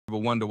Ever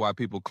wonder why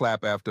people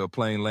clap after a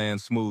plane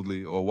lands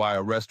smoothly, or why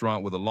a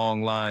restaurant with a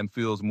long line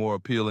feels more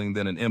appealing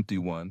than an empty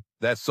one?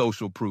 That's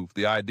social proof,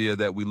 the idea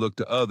that we look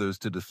to others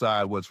to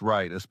decide what's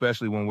right,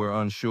 especially when we're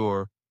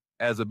unsure.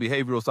 As a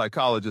behavioral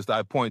psychologist,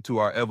 I point to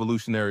our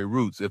evolutionary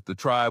roots. If the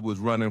tribe was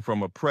running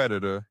from a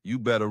predator, you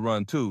better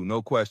run too,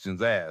 no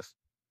questions asked.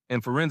 In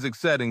forensic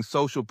settings,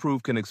 social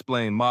proof can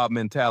explain mob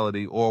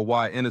mentality or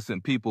why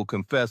innocent people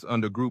confess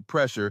under group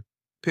pressure.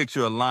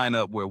 Picture a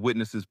lineup where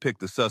witnesses pick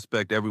the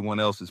suspect everyone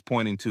else is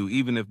pointing to,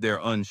 even if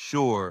they're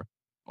unsure.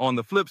 On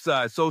the flip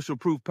side, social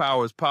proof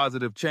powers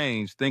positive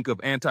change. Think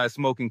of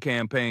anti-smoking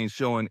campaigns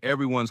showing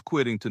everyone's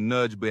quitting to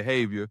nudge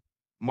behavior.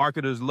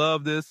 Marketers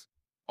love this.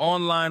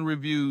 Online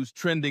reviews,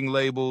 trending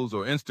labels,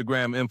 or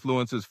Instagram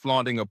influencers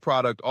flaunting a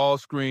product all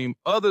scream,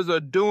 "Others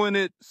are doing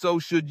it, so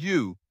should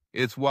you."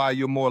 It's why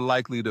you're more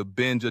likely to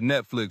binge a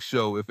Netflix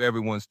show if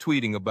everyone's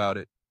tweeting about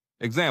it.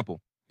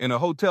 Example. In a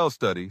hotel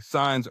study,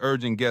 signs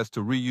urging guests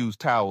to reuse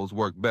towels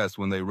worked best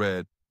when they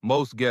read,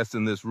 "Most guests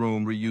in this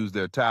room reuse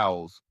their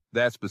towels."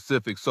 That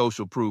specific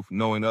social proof,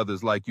 knowing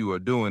others like you are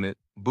doing it,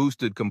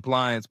 boosted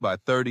compliance by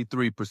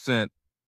 33%.